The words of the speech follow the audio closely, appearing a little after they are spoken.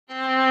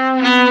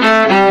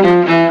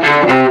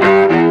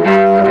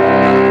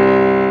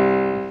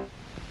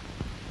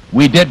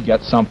we did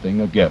get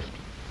something, a gift,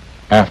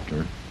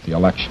 after the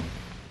election.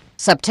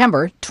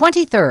 September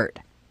 23rd,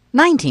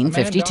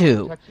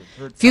 1952.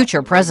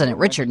 Future President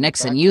Richard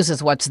Nixon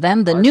uses what's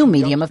then the new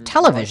medium of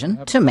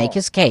television to make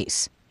his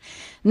case.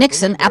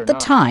 Nixon, at the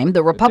time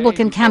the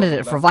Republican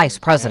candidate for vice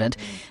president,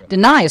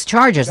 denies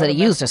charges that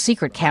he used a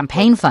secret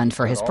campaign fund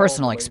for his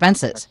personal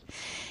expenses.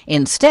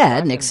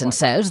 Instead, Nixon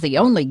says the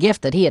only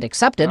gift that he had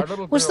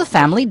accepted was the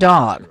family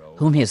dog,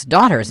 whom his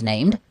daughters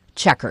named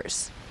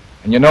Checkers.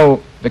 And you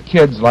know, the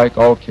kids, like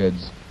all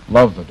kids,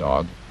 love the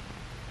dog.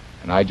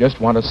 And I just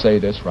want to say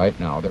this right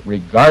now, that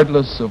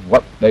regardless of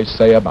what they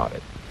say about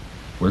it,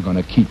 we're going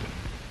to keep it.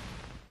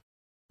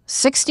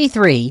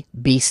 63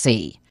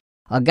 B.C.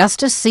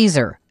 Augustus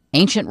Caesar,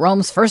 ancient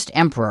Rome's first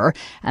emperor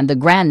and the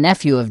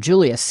grandnephew of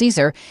Julius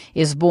Caesar,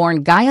 is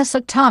born Gaius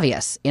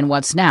Octavius in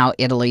what's now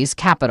Italy's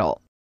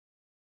capital.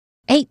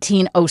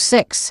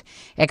 1806.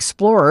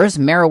 Explorers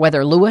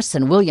Meriwether Lewis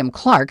and William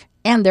Clark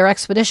end their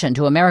expedition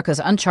to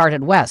America's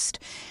uncharted west.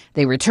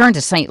 They return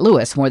to St.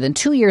 Louis more than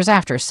 2 years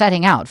after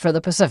setting out for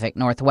the Pacific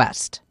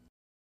Northwest.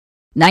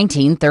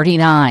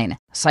 1939.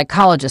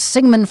 Psychologist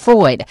Sigmund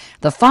Freud,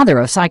 the father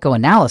of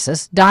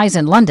psychoanalysis, dies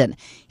in London.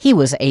 He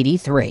was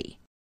 83.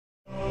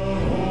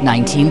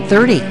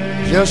 1930.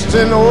 Just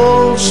an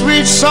old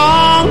sweet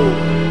song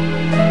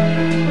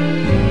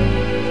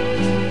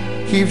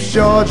keeps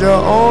Georgia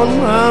on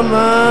my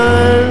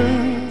mind.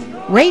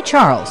 Ray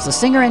Charles, the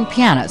singer and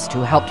pianist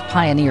who helped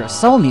pioneer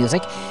soul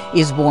music,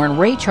 is born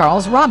Ray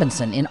Charles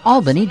Robinson in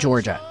Albany,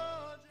 Georgia.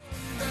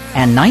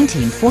 And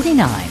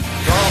 1949.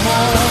 Come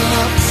on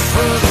up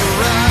for the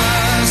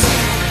rise.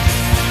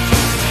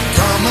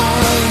 Come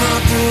on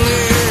up,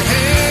 lay your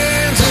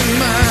hands in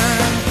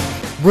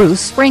mine.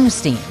 Bruce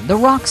Springsteen, the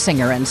rock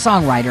singer and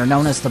songwriter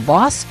known as The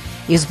Boss,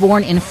 is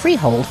born in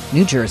Freehold,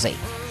 New Jersey.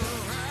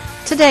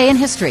 Today in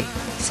History,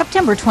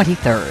 September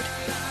 23rd.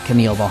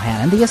 Camille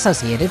Bohannon, The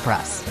Associated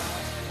Press.